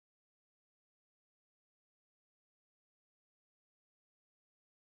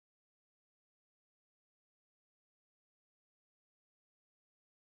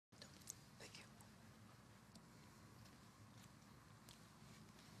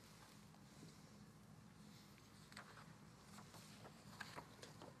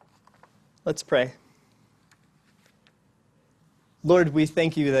Let's pray. Lord, we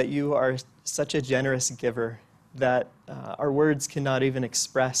thank you that you are such a generous giver that our words cannot even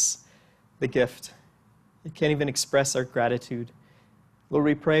express the gift. It can't even express our gratitude. Lord,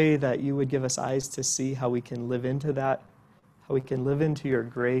 we pray that you would give us eyes to see how we can live into that, how we can live into your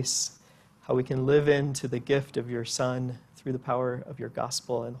grace, how we can live into the gift of your Son through the power of your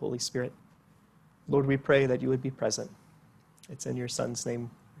gospel and Holy Spirit. Lord, we pray that you would be present. It's in your Son's name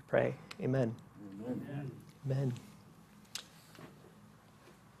we pray. Amen. Amen. Amen.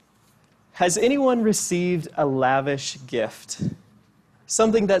 Has anyone received a lavish gift?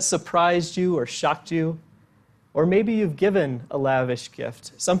 Something that surprised you or shocked you? Or maybe you've given a lavish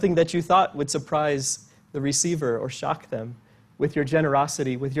gift, something that you thought would surprise the receiver or shock them with your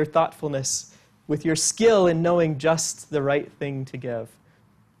generosity, with your thoughtfulness, with your skill in knowing just the right thing to give.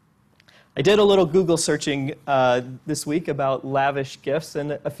 I did a little Google searching this week about lavish gifts,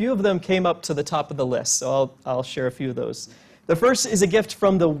 and a few of them came up to the top of the list, so I'll share a few of those. The first is a gift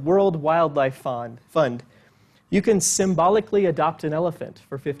from the World Wildlife Fund. You can symbolically adopt an elephant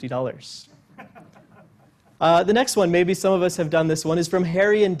for $50. The next one, maybe some of us have done this one, is from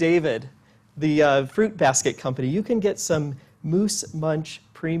Harry and David, the fruit basket company. You can get some Moose Munch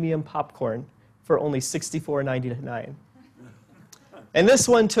premium popcorn for only $64.99. And this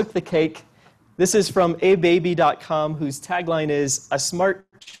one took the cake. This is from ababy.com, whose tagline is, "A smart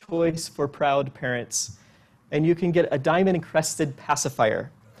choice for proud parents." And you can get a diamond-encrusted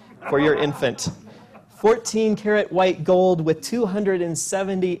pacifier for your infant. 14-karat white gold with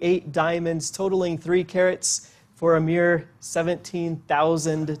 278 diamonds totaling 3 carats for a mere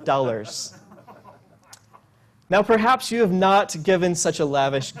 $17,000. Now, perhaps you have not given such a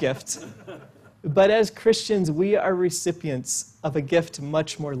lavish gift, but as Christians, we are recipients of a gift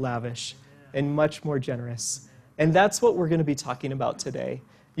much more lavish and much more generous. And that's what we're going to be talking about today.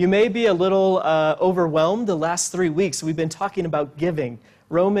 You may be a little overwhelmed. The last 3 weeks, we've been talking about giving.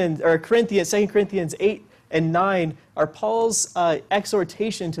 2 Corinthians 8 and 9 are Paul's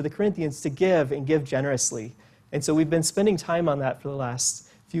exhortation to the Corinthians to give and give generously. And so we've been spending time on that for the last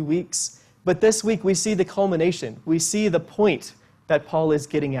few weeks. But this week, we see the culmination. We see the point that Paul is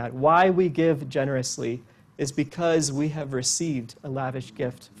getting at. Why we give generously is because we have received a lavish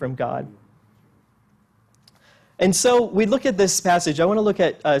gift from God. And so we look at this passage. I want to look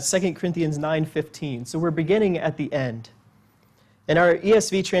at 2 Corinthians 9:15. So we're beginning at the end. And our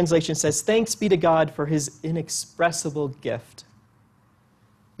ESV translation says, "Thanks be to God for his inexpressible gift."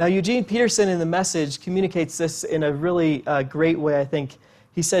 Now, Eugene Peterson in the Message communicates this in a really great way, I think.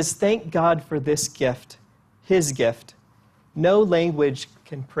 He says, "Thank God for this gift, his gift. No language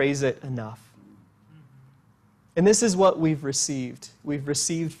can praise it enough." And this is what we've received. We've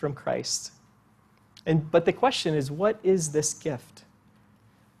received from Christ. But the question is, what is this gift?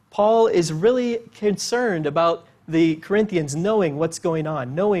 Paul is really concerned about the Corinthians knowing what's going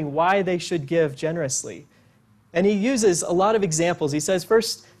on, knowing why they should give generously. And he uses a lot of examples. He says,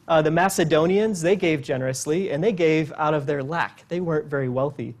 first, the Macedonians, they gave generously, and they gave out of their lack. They weren't very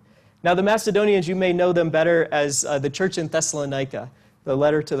wealthy. Now, the Macedonians, you may know them better as the church in Thessalonica, the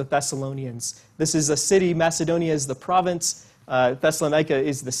letter to the Thessalonians. This is a city. Macedonia is the province. Thessalonica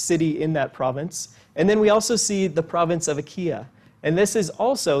is the city in that province. And then we also see the province of Achaia. And this is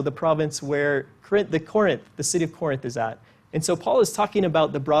also the province where the city of Corinth is at. And so Paul is talking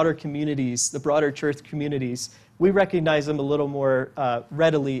about the broader communities, the broader church communities. We recognize them a little more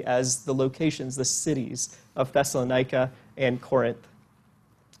readily as the locations, the cities of Thessalonica and Corinth.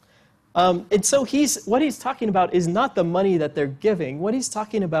 And so what he's talking about is not the money that they're giving. What he's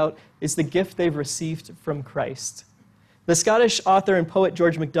talking about is the gift they've received from Christ. The Scottish author and poet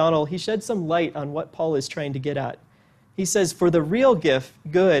George MacDonald, he shed some light on what Paul is trying to get at. He says, "For the real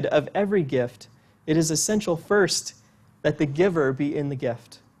good of every gift, it is essential first that the giver be in the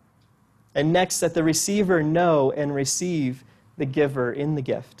gift, and next that the receiver know and receive the giver in the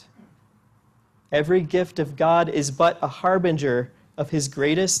gift. Every gift of God is but a harbinger of his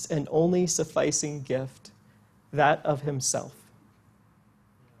greatest and only sufficing gift, that of himself."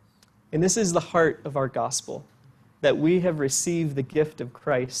 And this is the heart of our gospel, that we have received the gift of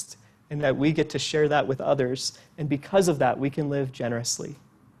Christ and that we get to share that with others. And because of that, we can live generously.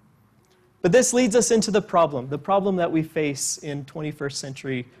 But this leads us into the problem that we face in 21st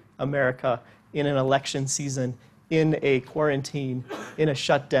century America, in an election season, in a quarantine, in a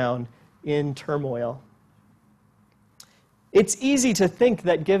shutdown, in turmoil. It's easy to think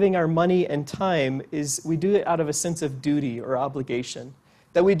that giving our money and time we do it out of a sense of duty or obligation,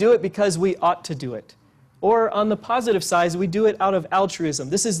 that we do it because we ought to do it. Or on the positive side, we do it out of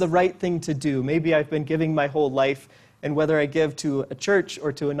altruism. This is the right thing to do. Maybe I've been giving my whole life, and whether I give to a church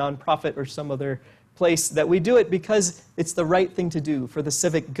or to a nonprofit or some other place, that we do it because it's the right thing to do for the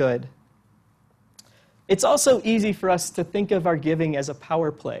civic good. It's also easy for us to think of our giving as a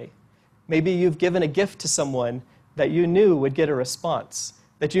power play. Maybe you've given a gift to someone that you knew would get a response,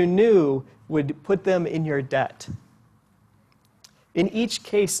 that you knew would put them in your debt. In each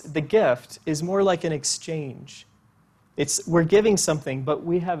case, the gift is more like an exchange. We're giving something, but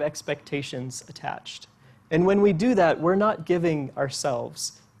we have expectations attached. And when we do that, we're not giving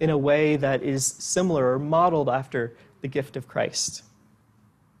ourselves in a way that is similar or modeled after the gift of Christ.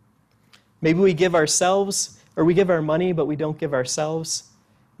 Maybe we give ourselves, or we give our money, but we don't give ourselves.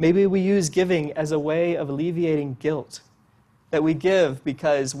 Maybe we use giving as a way of alleviating guilt, that we give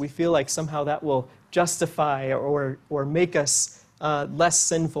because we feel like somehow that will justify or make us less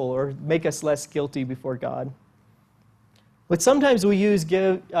sinful or make us less guilty before God. But sometimes we use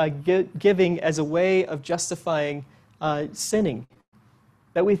giving as a way of justifying sinning,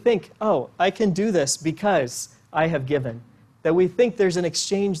 that we think, oh, I can do this because I have given, that we think there's an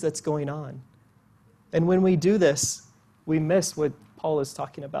exchange that's going on. And when we do this, we miss what Paul is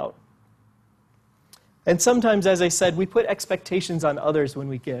talking about. And sometimes, as I said, we put expectations on others when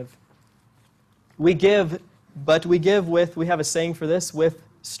we give. We give, but we give with, we have a saying for this, with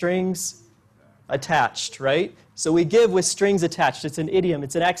strings attached, right? So we give with strings attached. It's an idiom,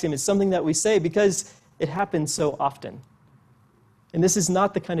 it's an axiom, it's something that we say because it happens so often. And this is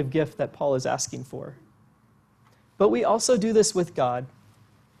not the kind of gift that Paul is asking for. But we also do this with God.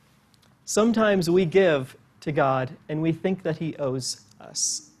 Sometimes we give to God and we think that he owes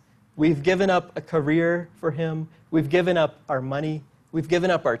us. We've given up a career for him. We've given up our money. We've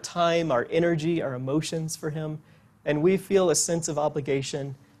given up our time, our energy, our emotions for him. And we feel a sense of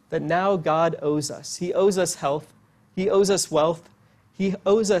obligation that now God owes us. He owes us health. He owes us wealth. He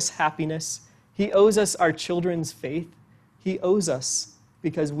owes us happiness. He owes us our children's faith. He owes us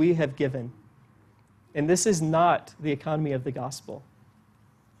because we have given. And this is not the economy of the gospel.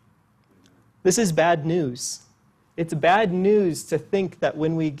 This is bad news. It's bad news to think that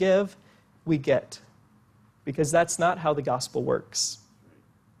when we give, we get, because that's not how the gospel works.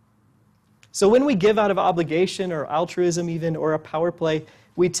 So when we give out of obligation or altruism even, or a power play,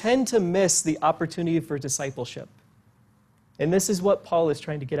 we tend to miss the opportunity for discipleship. And this is what Paul is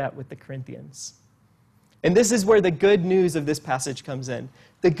trying to get at with the Corinthians. And this is where the good news of this passage comes in.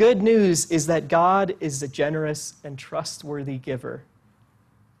 The good news is that God is a generous and trustworthy giver.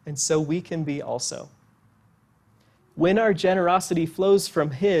 And so we can be also. When our generosity flows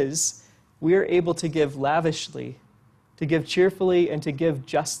from his, we are able to give lavishly, to give cheerfully, and to give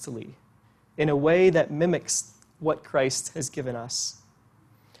justly in a way that mimics what Christ has given us.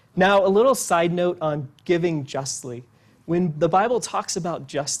 Now, a little side note on giving justly. When the Bible talks about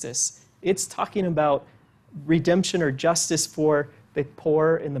justice, it's talking about redemption or justice for the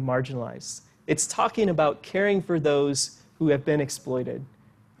poor and the marginalized. It's talking about caring for those who have been exploited.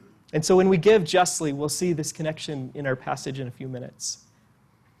 And so when we give justly, we'll see this connection in our passage in a few minutes.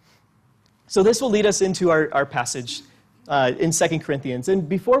 So this will lead us into our passage in 2 Corinthians. And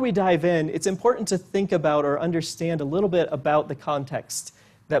before we dive in, it's important to think about or understand a little bit about the context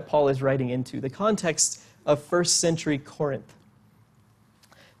that Paul is writing into, the context of first century Corinth.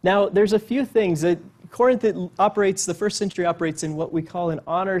 Now, there's a few things that the first century operates in what we call an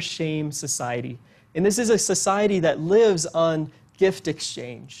honor-shame society. And this is a society that lives on gift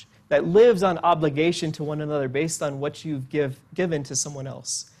exchange, that lives on obligation to one another based on what you've given to someone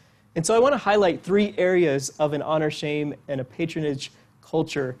else. And so I want to highlight 3 areas of an honor-shame and a patronage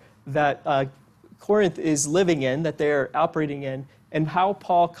culture that Corinth is living in, that they're operating in, and how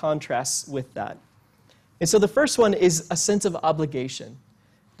Paul contrasts with that. And so the first one is a sense of obligation,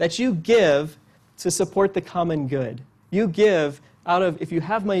 that you give to support the common good. You give if you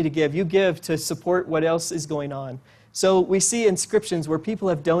have money to give, you give to support what else is going on. So we see inscriptions where people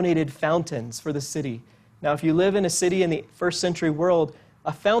have donated fountains for the city. Now, if you live in a city in the first century world,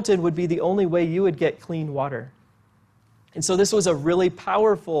 a fountain would be the only way you would get clean water. And so this was a really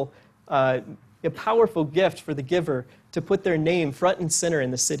powerful gift for the giver to put their name front and center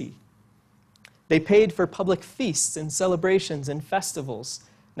in the city. They paid for public feasts and celebrations and festivals.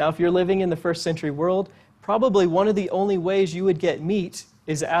 Now, if you're living in the first century world, probably one of the only ways you would get meat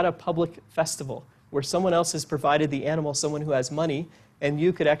is at a public festival where someone else has provided the animal, someone who has money, and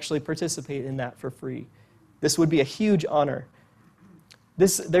you could actually participate in that for free. This would be a huge honor.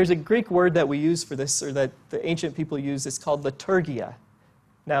 There's a Greek word that we use for this, or that the ancient people use. It's called liturgia.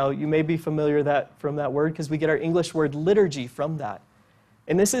 Now, you may be familiar from that word because we get our English word liturgy from that.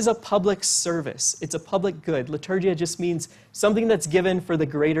 And this is a public service. It's a public good. Liturgia just means something that's given for the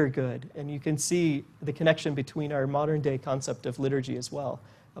greater good. And you can see the connection between our modern day concept of liturgy as well,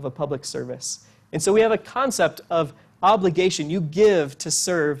 of a public service. And so we have a concept of obligation. You give to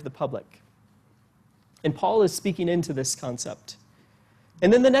serve the public. And Paul is speaking into this concept.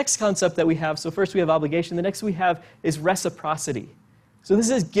 And then the next concept that we have, so first we have obligation, the next we have is reciprocity. So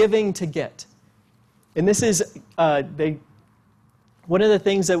this is giving to get. And this is, one of the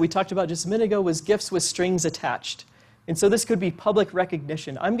things that we talked about just a minute ago was gifts with strings attached. And so this could be public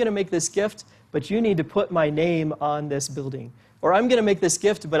recognition. I'm going to make this gift, but you need to put my name on this building. Or I'm going to make this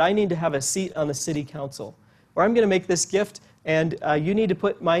gift, but I need to have a seat on the city council. Or I'm going to make this gift, and you need to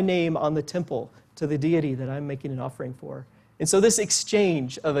put my name on the temple to the deity that I'm making an offering for. And so this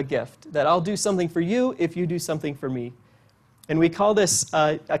exchange of a gift, that I'll do something for you if you do something for me. And we call this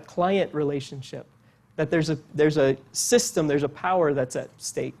a client relationship, that there's a system, there's a power that's at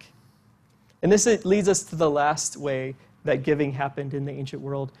stake. And this leads us to the last way that giving happened in the ancient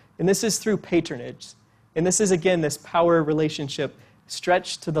world. And this is through patronage. And this is, again, this power relationship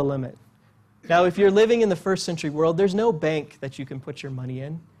stretched to the limit. Now, if you're living in the first century world, there's no bank that you can put your money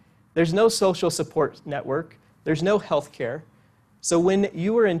in. There's no social support network. There's no health care. So when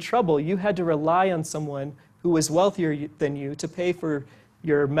you were in trouble, you had to rely on someone who was wealthier than you to pay for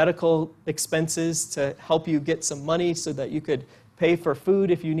your medical expenses, to help you get some money so that you could pay for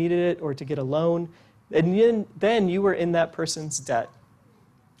food if you needed it or to get a loan. And then you were in that person's debt.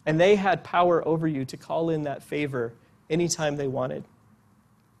 And they had power over you to call in that favor anytime they wanted.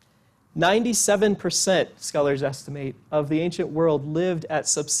 97%, scholars estimate, of the ancient world lived at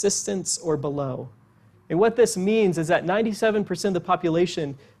subsistence or below. And what this means is that 97% of the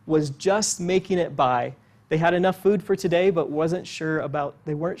population was just making it by. They had enough food for today, but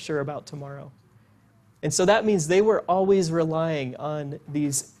they weren't sure about tomorrow. And so that means they were always relying on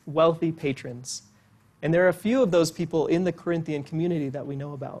these wealthy patrons. And there are a few of those people in the Corinthian community that we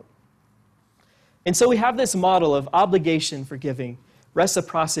know about. And so we have this model of obligation for giving,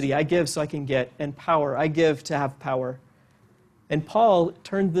 reciprocity, I give so I can get, and power, I give to have power. And Paul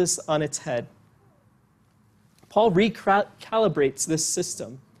turned this on its head. Paul recalibrates this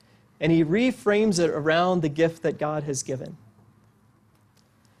system, and he reframes it around the gift that God has given.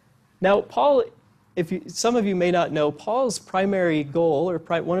 Now, Paul, some of you may not know, Paul's primary goal, or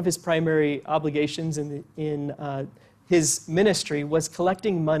one of his primary obligations in his ministry, was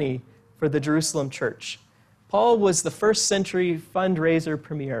collecting money for the Jerusalem church. Paul was the first century fundraiser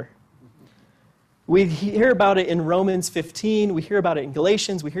premier. We hear about it in Romans 15, we hear about it in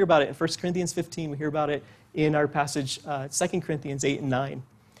Galatians, we hear about it in 1 Corinthians 15, we hear about it in our passage 2 Corinthians 8 and 9.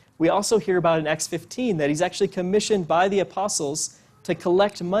 We also hear about in Acts 15 that he's actually commissioned by the apostles to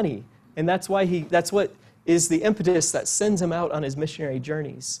collect money. And that's what is the impetus that sends him out on his missionary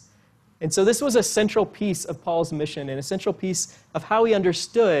journeys. And so this was a central piece of Paul's mission and a central piece of how he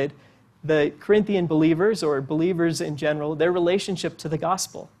understood the Corinthian believers, or believers in general, their relationship to the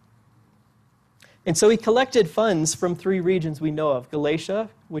gospel. And so he collected funds from three regions we know of: Galatia,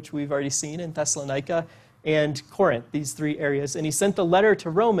 which we've already seen, and Thessalonica, and Corinth, these three areas. And he sent the letter to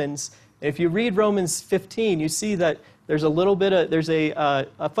Romans. If you read Romans 15, you see that there's a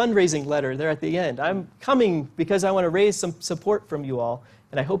fundraising letter there at the end. I'm coming because I want to raise some support from you all,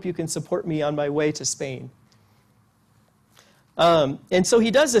 and I hope you can support me on my way to Spain. And so he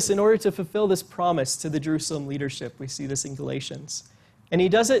does this in order to fulfill this promise to the Jerusalem leadership. We see this in Galatians. And he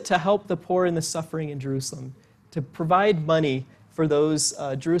does it to help the poor and the suffering in Jerusalem, to provide money for those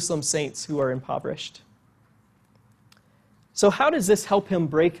Jerusalem saints who are impoverished. So how does this help him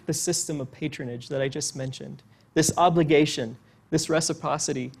break the system of patronage that I just mentioned? This obligation, this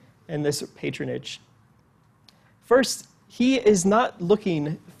reciprocity, and this patronage. First, he is not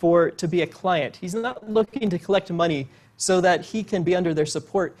looking to be a client. He's not looking to collect money so that he can be under their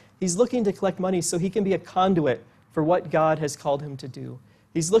support. He's looking to collect money so he can be a conduit for what God has called him to do.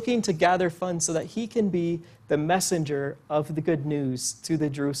 He's looking to gather funds so that he can be the messenger of the good news to the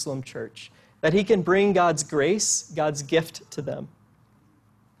Jerusalem church, that he can bring God's grace, God's gift to them.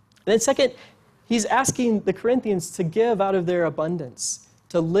 And then second, he's asking the Corinthians to give out of their abundance,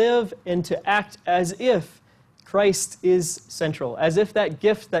 to live and to act as if Christ is central, as if that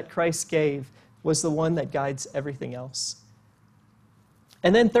gift that Christ gave was the one that guides everything else.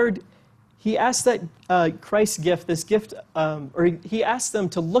 And then third, he asked that Christ's gift, he asked them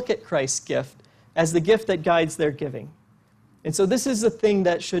to look at Christ's gift as the gift that guides their giving. And so this is the thing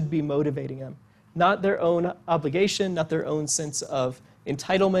that should be motivating them, not their own obligation, not their own sense of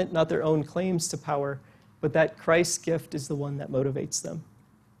entitlement, not their own claims to power, but that Christ's gift is the one that motivates them.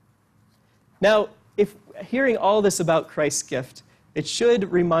 Now, if hearing all this about Christ's gift, it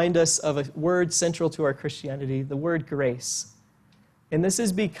should remind us of a word central to our Christianity, the word grace. And this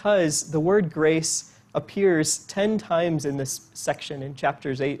is because the word grace appears 10 times in this section in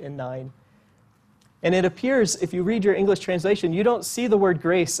chapters 8 and 9. And it appears, if you read your English translation, you don't see the word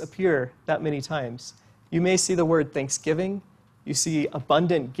grace appear that many times. You may see the word thanksgiving, you see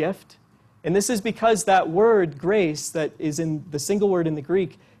abundant gift, and this is because that word grace that is in the single word in the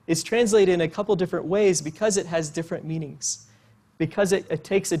Greek is translated in a couple different ways because it has different meanings, because it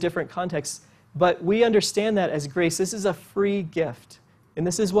takes a different context. But we understand that as grace. This is a free gift, and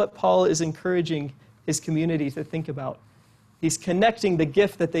this is what Paul is encouraging his community to think about. He's connecting the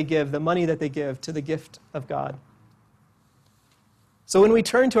gift that they give, the money that they give, to the gift of God. So when we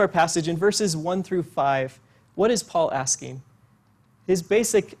turn to our passage in verses 1 through 5, what is Paul asking? His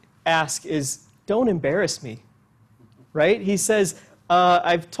basic ask is, don't embarrass me, right? He says,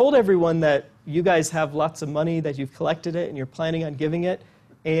 I've told everyone that you guys have lots of money, that you've collected it, and you're planning on giving it.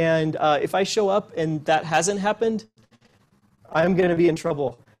 And if I show up and that hasn't happened, I'm going to be in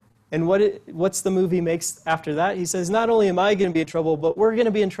trouble. And what's the move he makes after that? He says, not only am I going to be in trouble, but we're going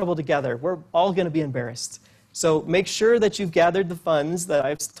to be in trouble together. We're all going to be embarrassed. So make sure that you've gathered the funds that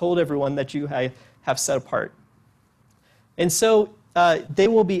I've told everyone that you have set apart. And so they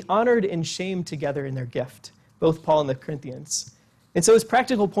will be honored and shamed together in their gift, both Paul and the Corinthians. And so his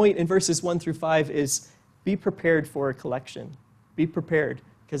practical point in verses 1 through 5 is be prepared for a collection. Be prepared,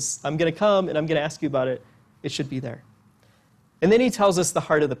 because I'm going to come and I'm going to ask you about it. It should be there. And then he tells us the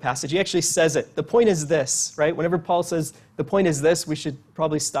heart of the passage. He actually says it. The point is this, right? Whenever Paul says the point is this, we should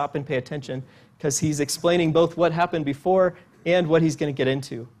probably stop and pay attention, because he's explaining both what happened before and what he's going to get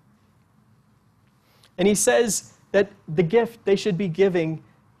into. And he says that the gift they should be giving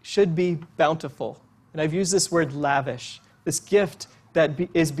should be bountiful. And I've used this word lavish, this gift that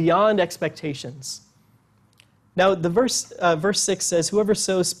is beyond expectations. Now, the verse 6 says, whoever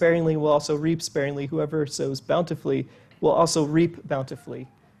sows sparingly will also reap sparingly. Whoever sows bountifully will also reap bountifully.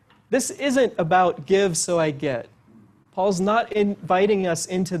 This isn't about give so I get. Paul's not inviting us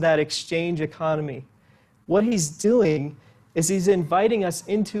into that exchange economy. What he's doing is he's inviting us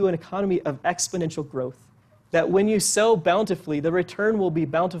into an economy of exponential growth. That when you sow bountifully, the return will be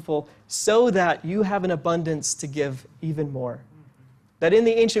bountiful so that you have an abundance to give even more. That in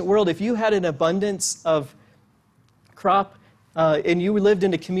the ancient world, if you had an abundance of crop and you lived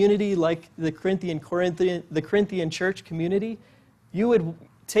in a community like the Corinthian church community, you would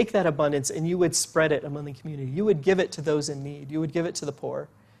take that abundance and you would spread it among the community. You would give it to those in need. You would give it to the poor.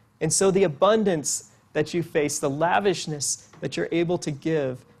 And so the abundance that you face, the lavishness that you're able to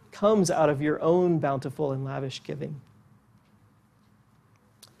give, comes out of your own bountiful and lavish giving.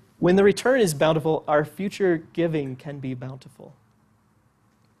 When the return is bountiful, our future giving can be bountiful.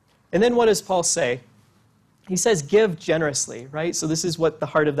 And then what does Paul say? He says, give generously, right? So this is what the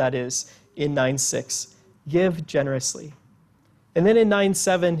heart of that is in 9:6. Give generously. And then in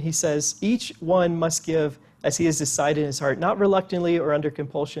 9:7, he says, each one must give as he has decided in his heart, not reluctantly or under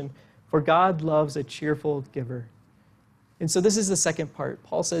compulsion, for God loves a cheerful giver. And so this is the second part.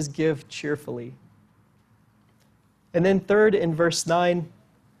 Paul says, give cheerfully. And then third, in verse 9,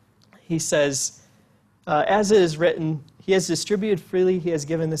 he says, as it is written, he has distributed freely, he has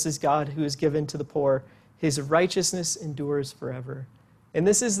given, this is God who has given to the poor. His righteousness endures forever. And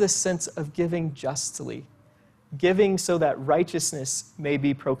this is the sense of giving justly, giving so that righteousness may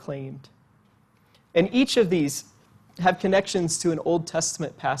be proclaimed. And each of these have connections to an Old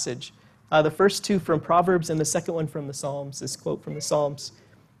Testament passage. The first two from Proverbs and the second one from the Psalms, this quote from the Psalms,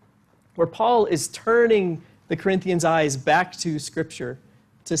 where Paul is turning the Corinthians' eyes back to Scripture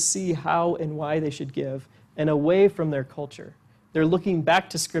to see how and why they should give and away from their culture. They're looking back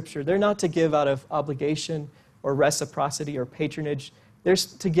to Scripture. They're not to give out of obligation or reciprocity or patronage. They're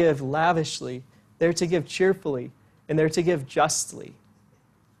to give lavishly. They're to give cheerfully. And they're to give justly.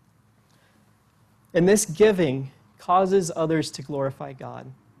 And this giving causes others to glorify God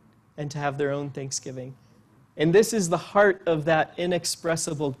and to have their own thanksgiving. And this is the heart of that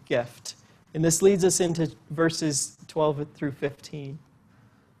inexpressible gift. And this leads us into verses 12 through 15.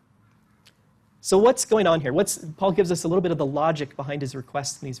 So what's going on here? Paul gives us a little bit of the logic behind his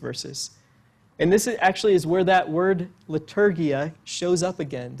request in these verses. And this actually is where that word liturgia shows up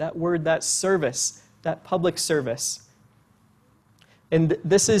again. That word, that service, that public service. And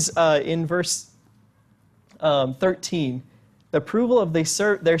this is in verse 13. The approval of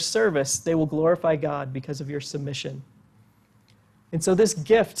their service, they will glorify God because of your submission. And so this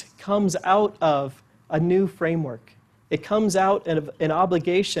gift comes out of a new framework. It comes out of an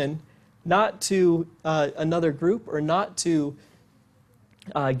obligation not to another group or not to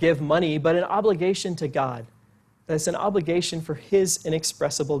give money, but an obligation to God. that it's an obligation for his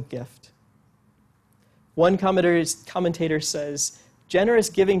inexpressible gift. One commentator says, generous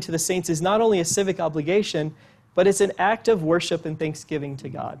giving to the saints is not only a civic obligation, but it's an act of worship and thanksgiving to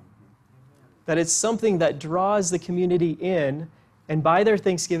God. That it's something that draws the community in, and by their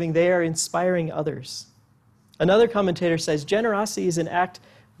thanksgiving, they are inspiring others. Another commentator says, generosity is an act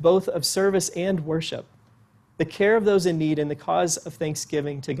both of service and worship, the care of those in need and the cause of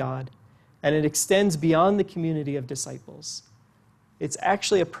thanksgiving to God, and it extends beyond the community of disciples. It's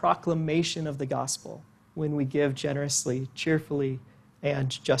actually a proclamation of the gospel when we give generously, cheerfully, and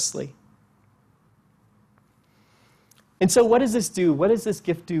justly. And so what does this do? What does this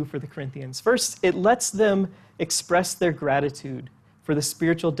gift do for the Corinthians? First, it lets them express their gratitude for the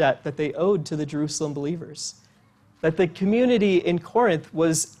spiritual debt that they owed to the Jerusalem believers. That the community in Corinth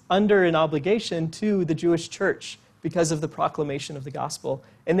was under an obligation to the Jewish church because of the proclamation of the gospel,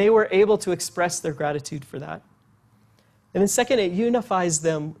 and they were able to express their gratitude for that. And then second, it unifies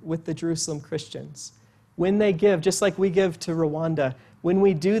them with the Jerusalem Christians. When they give, just like we give to Rwanda, when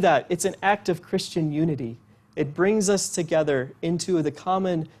we do that, it's an act of Christian unity. It brings us together into the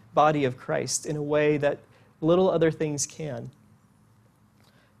common body of Christ in a way that little other things can.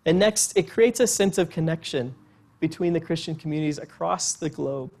 And next, it creates a sense of connection between the Christian communities across the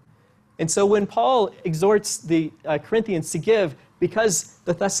globe. And so when Paul exhorts the Corinthians to give, because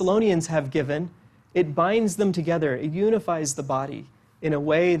the Thessalonians have given, it binds them together. It unifies the body in a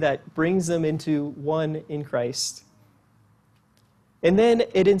way that brings them into one in Christ. And then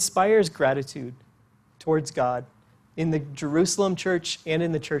it inspires gratitude towards God in the Jerusalem church and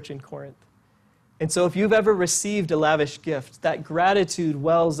in the church in Corinth. And so if you've ever received a lavish gift, that gratitude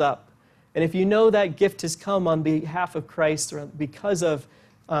wells up. And if you know that gift has come on behalf of Christ or because of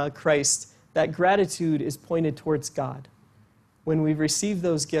Christ, that gratitude is pointed towards God. When we receive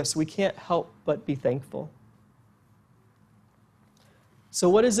those gifts, we can't help but be thankful. So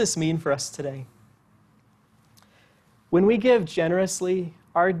what does this mean for us today? When we give generously,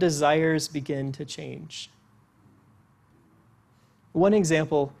 our desires begin to change. One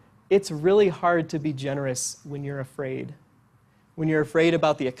example, it's really hard to be generous when you're afraid. When you're afraid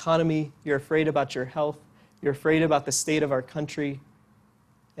about the economy, you're afraid about your health, you're afraid about the state of our country.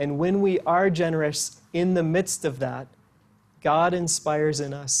 And when we are generous in the midst of that, God inspires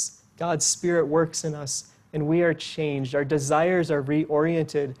in us, God's Spirit works in us, and we are changed. Our desires are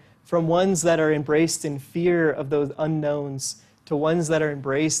reoriented from ones that are embraced in fear of those unknowns to ones that are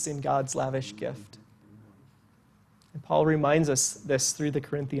embraced in God's lavish gift. And Paul reminds us this through the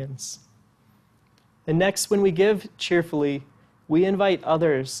Corinthians. And next, when we give cheerfully, we invite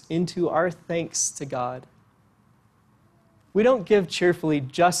others into our thanks to God. We don't give cheerfully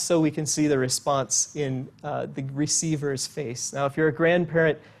just so we can see the response in the receiver's face. Now, if you're a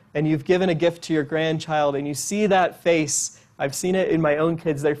grandparent and you've given a gift to your grandchild and you see that face, I've seen it in my own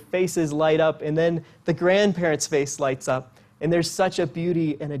kids, their faces light up, and then the grandparent's face lights up. And there's such a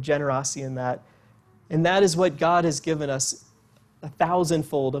beauty and a generosity in that. And that is what God has given us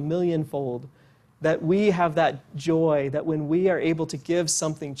 1,000-fold, 1,000,000-fold, that we have that joy that when we are able to give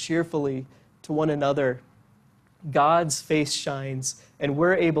something cheerfully to one another, God's face shines, and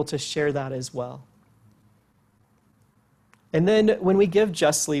we're able to share that as well. And then when we give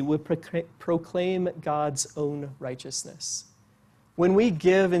justly, we proclaim God's own righteousness. When we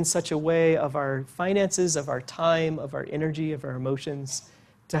give in such a way of our finances, of our time, of our energy, of our emotions,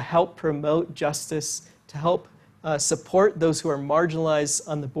 to help promote justice, to help support those who are marginalized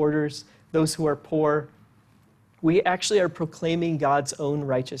on the borders, those who are poor, we actually are proclaiming God's own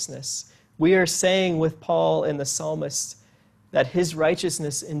righteousness. We are saying with Paul and the psalmist that his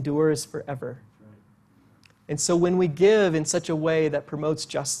righteousness endures forever. And so when we give in such a way that promotes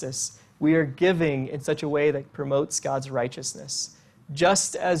justice, we are giving in such a way that promotes God's righteousness.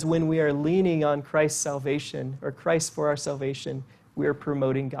 Just as when we are leaning on Christ's salvation, or Christ for our salvation, we are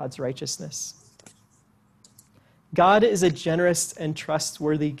promoting God's righteousness. God is a generous and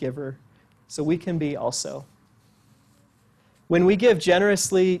trustworthy giver, so we can be also. When we give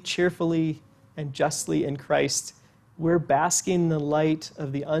generously, cheerfully, and justly in Christ, we're basking in the light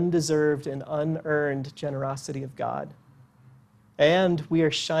of the undeserved and unearned generosity of God. And we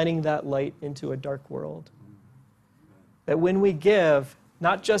are shining that light into a dark world. That when we give,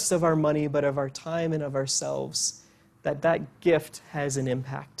 not just of our money, but of our time and of ourselves, that gift has an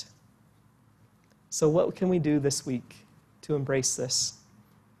impact. So what can we do this week to embrace this?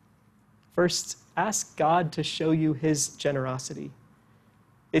 First, ask God to show you his generosity.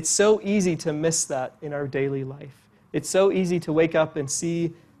 It's so easy to miss that in our daily life. It's so easy to wake up and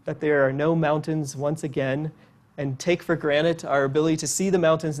see that there are no mountains once again and take for granted our ability to see the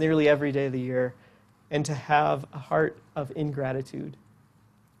mountains nearly every day of the year. and to have a heart of ingratitude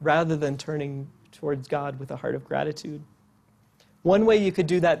rather than turning towards God with a heart of gratitude. One way you could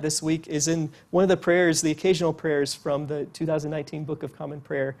do that this week is in one of the prayers, the occasional prayers from the 2019 Book of Common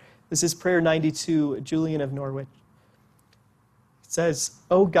Prayer. This is prayer 92, Julian of Norwich. It says,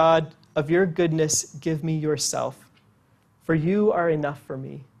 "O God, of your goodness give me yourself, for you are enough for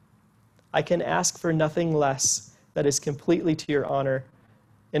me. I can ask for nothing less that is completely to your honor,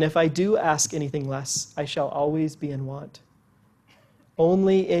 and if I do ask anything less, I shall always be in want.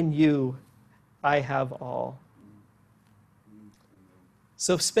 Only in you I have all."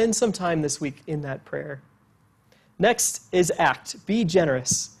 So spend some time this week in that prayer. Next is act. Be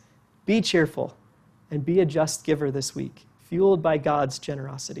generous, be cheerful, and be a just giver this week, fueled by God's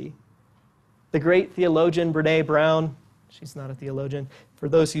generosity. The great theologian Brene Brown, she's not a theologian, for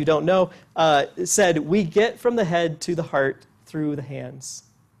those who don't know, said, "We get from the head to the heart through the hands."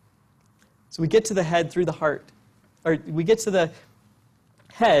 So we get to the head through the heart, or we get to the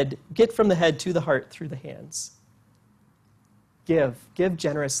head, get from the head to the heart through the hands. Give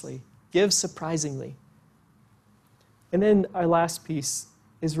generously, give surprisingly. And then our last piece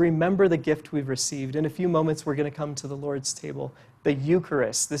is remember the gift we've received. In a few moments, we're going to come to the Lord's table, the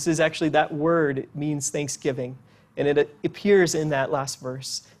Eucharist. This is actually, that word, it means thanksgiving. And it appears in that last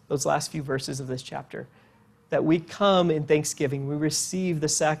verse, those last few verses of this chapter, that we come in thanksgiving. We receive the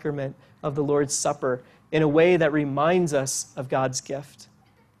sacrament of the Lord's Supper in a way that reminds us of God's gift.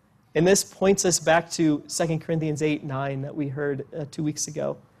 And this points us back to 2 Corinthians 8:9 that we heard 2 weeks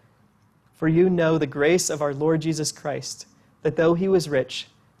ago. "For you know the grace of our Lord Jesus Christ, that though he was rich,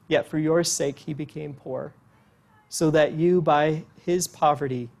 yet for your sake he became poor, so that you by his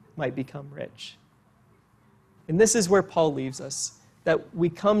poverty might become rich." And this is where Paul leaves us, that we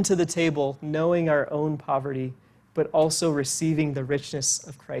come to the table knowing our own poverty, but also receiving the richness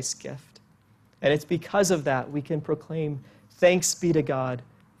of Christ's gift. And it's because of that we can proclaim, "Thanks be to God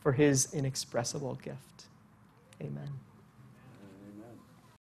for his inexpressible gift." Amen.